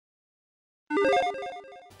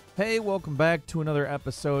Hey, welcome back to another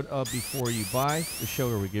episode of Before You Buy, the show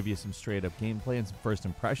where we give you some straight-up gameplay and some first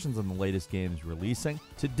impressions on the latest games releasing.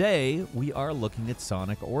 Today, we are looking at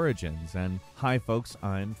Sonic Origins, and hi folks,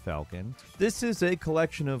 I'm Falcon. This is a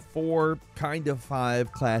collection of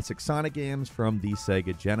 5 classic Sonic games from the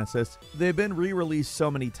Sega Genesis. They've been re-released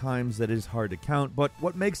so many times that it is hard to count, but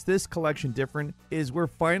what makes this collection different is we're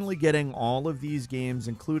finally getting all of these games,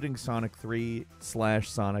 including Sonic 3 /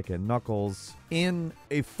 Sonic and Knuckles, in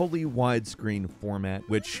a fully widescreen format,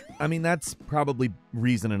 which, I mean, that's probably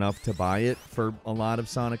reason enough to buy it for a lot of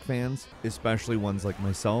Sonic fans, especially ones like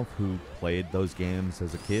myself who played those games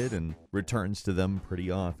as a kid and returns to them pretty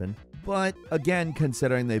often. But again,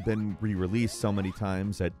 considering they've been re-released so many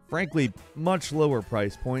times at, frankly, much lower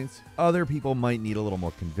price points, other people might need a little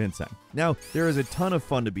more convincing. Now, there is a ton of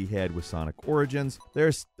fun to be had with Sonic Origins.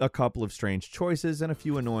 There's a couple of strange choices and a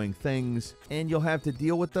few annoying things, and you'll have to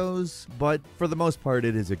deal with those, but for the most part,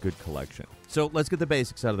 it is a good collection. So let's get the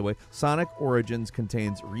basics out of the way. Sonic Origins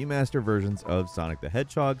contains remastered versions of Sonic the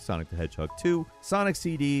Hedgehog, Sonic the Hedgehog 2, Sonic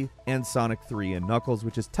CD, and Sonic 3 and Knuckles,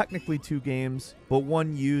 which is technically 2 games, but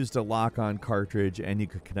one used a lock-on cartridge and you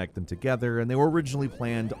could connect them together, and they were originally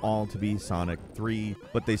planned all to be Sonic 3,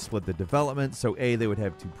 but they split the development, so A, they would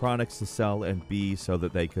have 2 products to sell, and B, so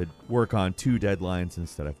that they could work on 2 deadlines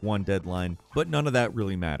instead of 1 deadline, but none of that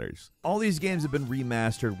really matters. All these games have been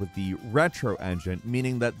remastered with the retro engine,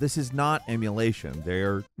 meaning that this is not emulation.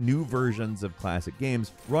 They're new versions of classic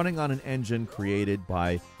games running on an engine created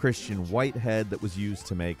by Christian Whitehead that was used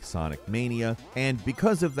to make Sonic Mania, and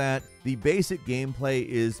because of that, the basic gameplay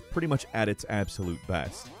is pretty much at its absolute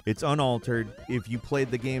best. It's unaltered. If you played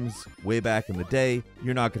the games way back in the day,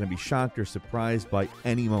 you're not going to be shocked or surprised by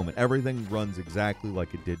any moment. Everything runs exactly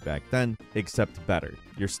like it did back then, except better.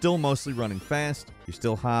 You're still mostly running fast, you're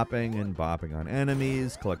still hopping and bopping on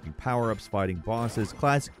enemies, collecting power-ups, fighting bosses,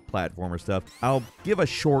 classic platformer stuff. I'll give a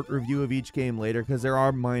short review of each game later because there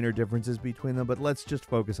are minor differences between them, but let's just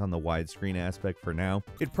focus on the widescreen aspect for now.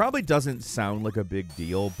 It probably doesn't sound like a big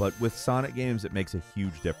deal, but with Sonic games it makes a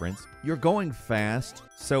huge difference. You're going fast,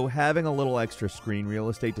 so having a little extra screen real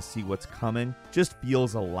estate to see what's coming just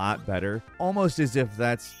feels a lot better, almost as if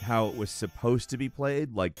that's how it was supposed to be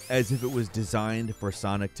played, like as if it was designed for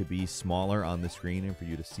Sonic to be smaller on the screen and for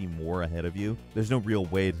you to see more ahead of you. There's no real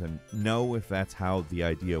way to know if that's how the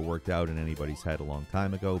idea worked out in anybody's head a long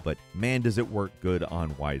time ago, but man, does it work good on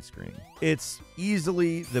widescreen. It's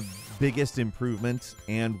easily the biggest improvement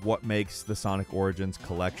and what makes the Sonic Origins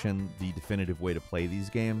collection the definitive way to play these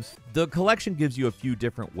games. The collection gives you a few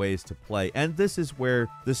different ways to play, and this is where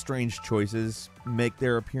the strange choices make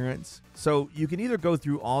their appearance. So you can either go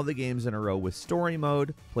through all the games in a row with story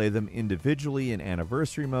mode, play them individually in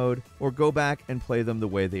anniversary mode, or go back and play them the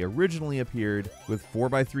way they originally appeared with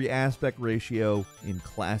 4:3 aspect ratio in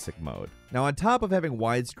classic mode. Now, on top of having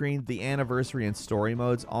widescreen, the anniversary and story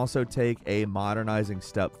modes also take a modernizing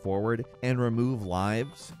step forward and remove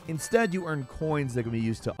lives. Instead, you earn coins that can be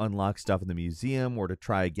used to unlock stuff in the museum or to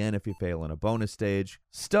try again if you fail in a bonus stage.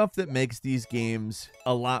 Stuff that makes these games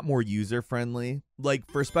a lot more user-friendly. Like,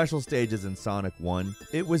 for special stages in Sonic 1,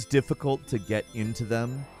 it was difficult to get into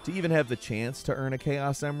them, to even have the chance to earn a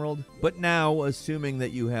Chaos Emerald. But now, assuming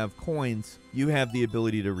that you have coins, you have the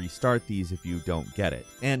ability to restart these if you don't get it.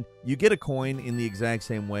 And you get a coin in the exact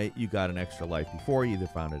same way you got an extra life before. You either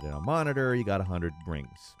found it in a monitor or you got 100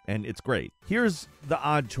 rings. And it's great. Here's the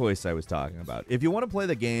odd choice I was talking about. If you want to play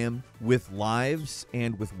the game with lives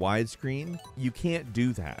and with widescreen, you can't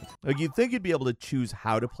do that. Like, you'd think you'd be able to choose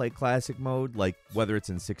how to play classic mode, like whether it's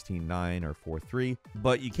in 16:9 or 4:3,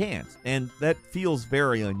 but you can't. And that feels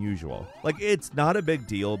very unusual. Like, it's not a big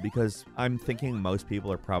deal because I'm thinking most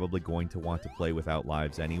people are probably going to want to play without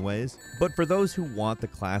lives anyways. But for those who want the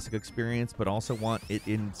classic experience but also want it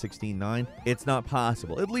in 16:9, it's not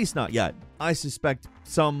possible, at least not yet. I suspect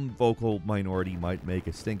some vocal minority might make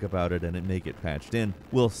a stink about it and it may get patched in.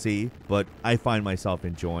 We'll see, but I find myself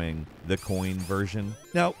enjoying the coin version.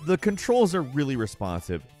 Now, the controls are really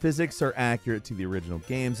responsive. Physics are accurate to the original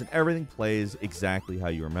games and everything plays exactly how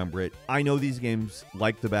you remember it. I know these games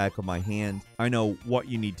like the back of my hand. I know what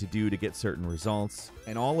you need to do to get certain results,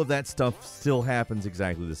 and all of that stuff still happens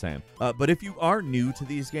exactly the same. But if you are new to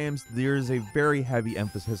these games, there's a very heavy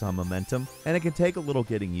emphasis on momentum, and it can take a little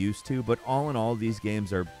getting used to, but all in all, these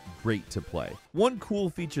games are great to play. One cool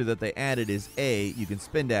feature that they added is you can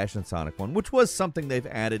spin dash in Sonic 1, which was something they've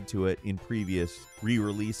added to it in previous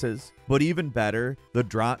re-releases. But even better, the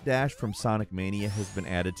drop dash from Sonic Mania has been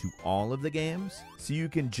added to all of the games, so you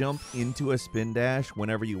can jump into a spin dash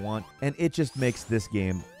whenever you want, and it just makes this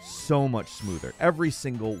game so much smoother. Every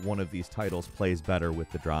single one of these titles plays better with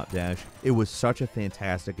the drop dash. It was such a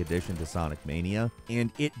fantastic addition to Sonic Mania,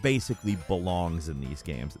 and it basically belongs in these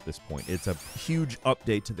games at this point. It's a huge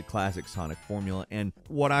update to the classic Sonic formula, and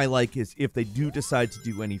what I like is if they do decide to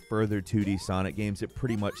do any further 2D Sonic games, it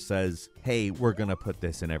pretty much says, hey, we're gonna put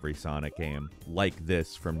this in every Sonic game like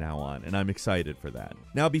this from now on, and I'm excited for that.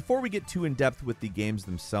 Now, before we get too in-depth with the games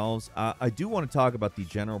themselves, I do want to talk about the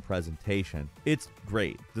general presentation. It's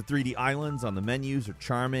great. The 3D islands on the menus are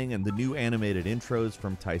charming, and the new animated intros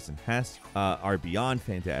from Tyson Hess are beyond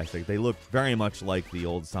fantastic. They look very much like the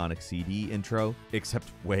old Sonic CD intro, except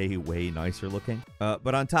way, way nicer looking.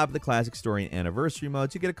 But on top of the classic story and anniversary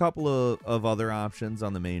modes, you get a couple of other options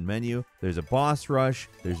on the main menu. There's a boss rush,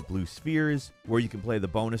 there's Blue Spheres, where you can play the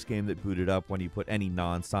bonus game that booted up when you put any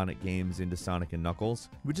non-Sonic games into Sonic & Knuckles,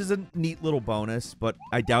 which is a neat little bonus, but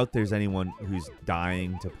I doubt there's anyone who's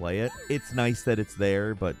dying to play it. It's nice that it's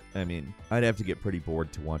there, but I mean, I'd have to get pretty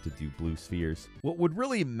bored to want to do Blue Spheres. What would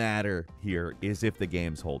really matter here is if the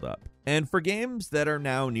games hold up. And for games that are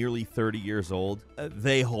now nearly 30 years old,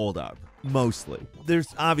 they hold up. Mostly. There's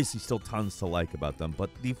obviously still tons to like about them,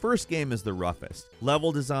 but the first game is the roughest.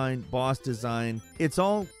 Level design, boss design, it's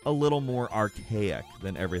all a little more archaic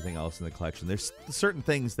than everything else in the collection. There's certain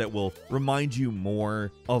things that will remind you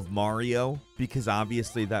more of Mario, because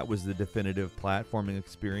obviously that was the definitive platforming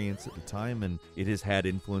experience at the time, and it has had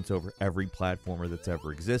influence over every platformer that's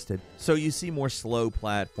ever existed. So you see more slow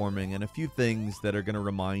platforming and a few things that are going to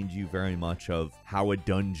remind you very much of how a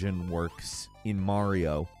dungeon works in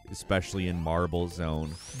Mario, especially in Marble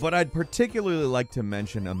Zone. But I'd particularly like to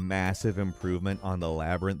mention a massive improvement on the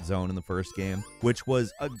Labyrinth Zone in the first game, which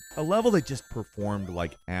was a level that just performed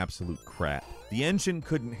like absolute crap. The engine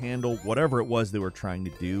couldn't handle whatever it was they were trying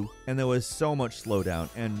to do, and there was so much slowdown,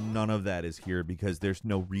 and none of that is here because there's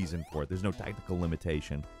no reason for it. There's no technical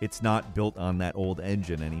limitation. It's not built on that old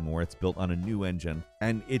engine anymore. It's built on a new engine,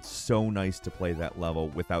 and it's so nice to play that level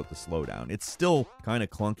without the slowdown. It's still kind of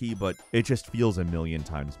clunky, but it just feels a million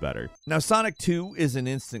times better. Now, Sonic 2 is an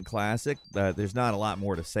instant classic. There's not a lot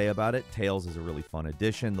more to say about it. Tails is a really fun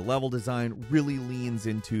addition. The level design really leans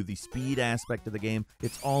into the speed aspect of the game.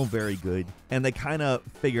 It's all very good, and they kind of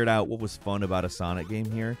figured out what was fun about a Sonic game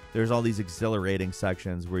here. There's all these exhilarating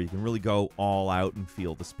sections where you can really go all out and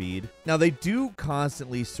feel the speed. Now, they do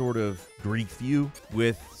constantly sort of grief you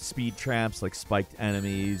with speed traps like spiked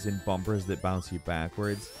enemies and bumpers that bounce you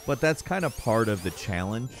backwards, but that's kind of part of the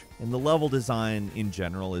challenge, and the level design in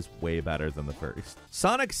general is way better than the first.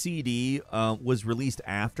 Sonic CD was released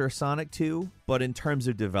after Sonic 2, but in terms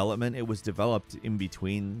of development, it was developed in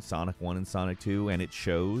between Sonic 1 and Sonic 2, and it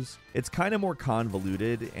shows. It's kind of more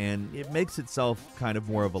convoluted, and it makes itself kind of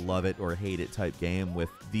more of a love it or hate it type game with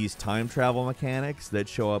these time travel mechanics that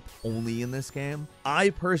show up only in this game.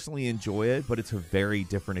 I personally enjoy it, but it's a very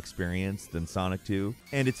different experience than Sonic 2,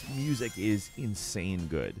 and its music is insane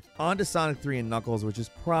good. On to Sonic 3 and Knuckles, which is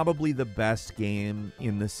probably the best game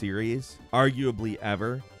in the series, arguably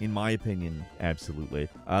ever, in my opinion, absolutely.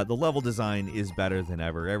 The level design is better than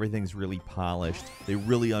ever. Everything's really polished. They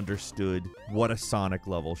really understood what a Sonic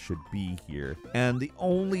level should be here. And the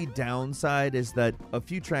only downside is that a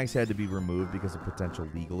few tracks had to be removed because of potential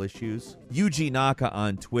legal issues. Yuji Naka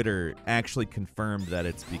on Twitter actually confirmed that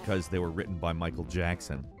it's because they were written by Michael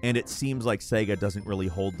Jackson. And it seems like Sega doesn't really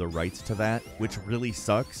hold the rights to that, which really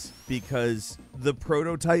sucks, because the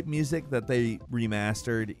prototype music that they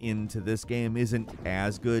remastered into this game isn't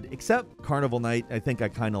as good, except Carnival Night. I think I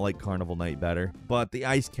kind of like Carnival Night better, but the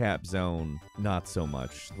Ice Cap Zone, not so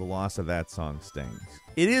much. The loss of that song stings.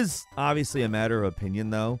 It is obviously a matter of opinion,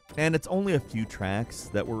 though, and it's only a few tracks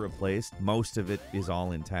that were replaced. Most of it is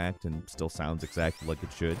all intact and still sounds exactly like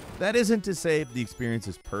it should. That isn't to say the experience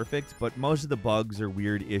is perfect, but most of the bugs or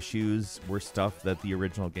weird issues were stuff that the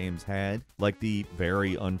original games had, like the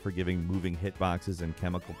very unforgiving moving hitboxes in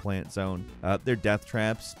Chemical Plant Zone. They're death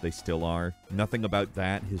traps. They still are. Nothing about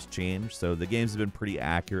that has changed, so the games have been pretty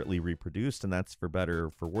accurately reproduced, and that's for better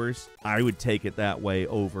or for worse. I would take it that way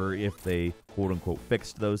over if they quote-unquote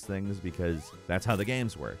fixed those things, because that's how the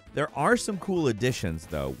games work. There are some cool additions,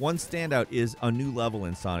 though. One standout is a new level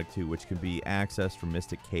in Sonic 2, which can be accessed from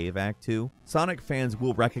Mystic Cave Act 2. Sonic fans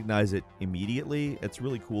will recognize it immediately. It's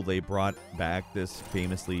really cool they brought back this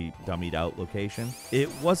famously dummied out location. It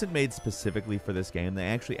wasn't made specifically for this game. They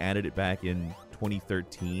actually added it back in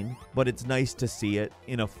 2013, but it's nice to see it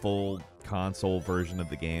in a full console version of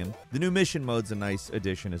the game. The new mission mode's a nice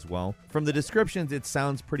addition as well. From the descriptions, it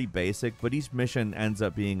sounds pretty basic, but each mission ends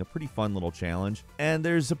up being a pretty fun little challenge, and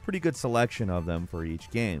there's a pretty good selection of them for each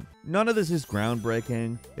game. None of this is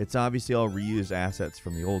groundbreaking. It's obviously all reused assets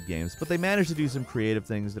from the old games, but they managed to do some creative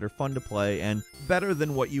things that are fun to play and better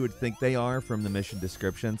than what you would think they are from the mission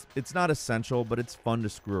descriptions. It's not essential, but it's fun to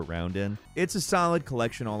screw around in. It's a solid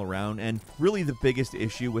collection all around, and really the biggest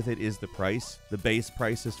issue with it is the price. The base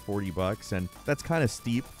price is $40, and that's kind of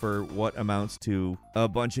steep for what amounts to a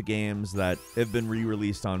bunch of games that have been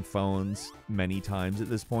re-released on phones many times at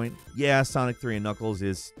this point. Yeah, Sonic 3 and Knuckles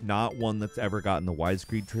is not one that's ever gotten the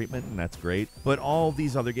widescreen treatment, and that's great, but all of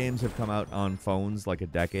these other games have come out on phones like a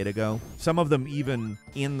decade ago. Some of them even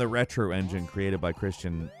in the retro engine created by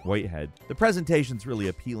Christian Whitehead. The presentation's really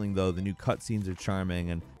appealing though, the new cutscenes are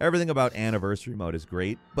charming, and everything about Anniversary Mode is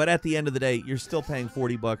great, but at the end of the day, you're still paying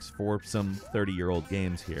 $40 for some 30-year-old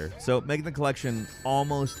games here. So making the collection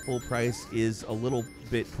almost full price is a little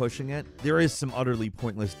bit pushing it. There is some utterly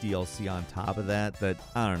pointless DLC on top of that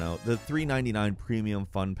I don't know. The $3.99 premium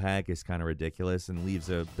fun pack is kind of ridiculous and leaves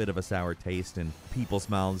a bit of a sour taste in people's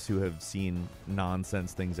mouths who have seen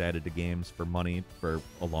nonsense things added to games for money for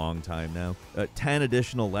a long time now. 10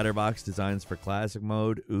 additional letterbox designs for classic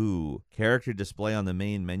mode. Ooh. Character display on the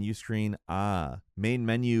main menu screen. Main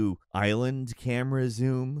menu island camera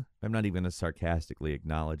zoom. I'm not even going to sarcastically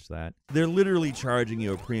acknowledge that. They're literally charging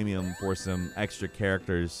you a premium for some extra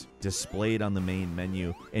characters displayed on the main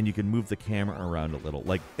menu, and you can move the camera around a little.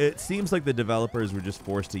 Like, it seems like the developers were just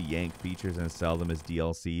forced to yank features and sell them as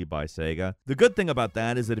DLC by Sega. The good thing about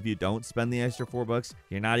that is that if you don't spend the extra $4,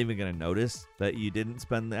 you're not even going to notice that you didn't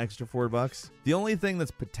spend the extra $4. The only thing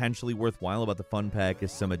that's potentially worthwhile about the fun pack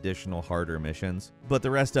is some additional harder missions, but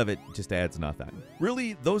the rest of it just adds nothing.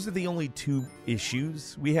 Really, those are the only two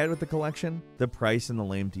issues we had with the collection: the price and the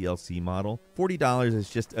lame DLC model. $40 is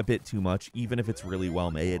just a bit too much, even if it's really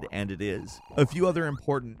well made, and it is. A few other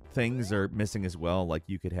important things are missing as well, like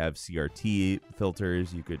you could have CRT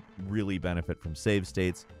filters, you could really benefit from save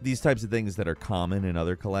states, these types of things that are common in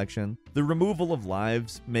other collections. The removal of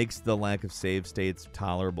lives makes the lack of save states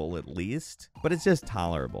tolerable at least, but it's just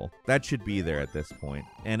tolerable. That should be there at this point,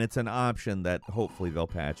 and it's an option that hopefully they'll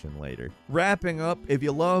patch in later. Wrapping up, if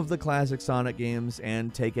you love the classic Sonic games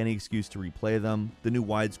and take any excuse to replay them, the new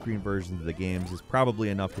widescreen versions of the games is probably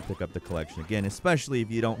enough to pick up the collection again, especially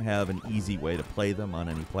if you don't have an easy way to play them on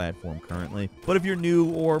any platform currently. But if you're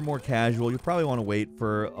new or more casual, you probably want to wait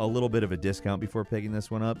for a little bit of a discount before picking this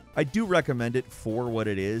one up. I do recommend it for what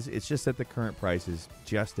it is. It's just that the current price is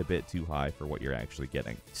just a bit too high for what you're actually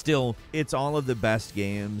getting. Still, it's all of the best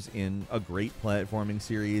games in a great platforming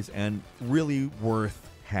series and really worth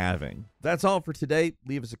having. That's all for today.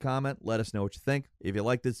 Leave us a comment. Let us know what you think. If you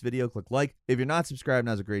like this video, click like. If you're not subscribed,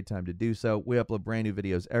 now's a great time to do so. We upload brand new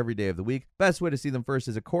videos every day of the week. Best way to see them first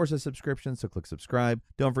is, of course, a subscription, so click subscribe.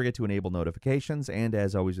 Don't forget to enable notifications. And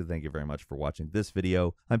as always, we thank you very much for watching this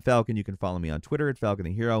video. I'm Falcon. You can follow me on Twitter at Falcon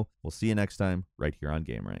the Hero. We'll see you next time right here on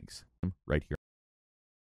gameranx. Right here.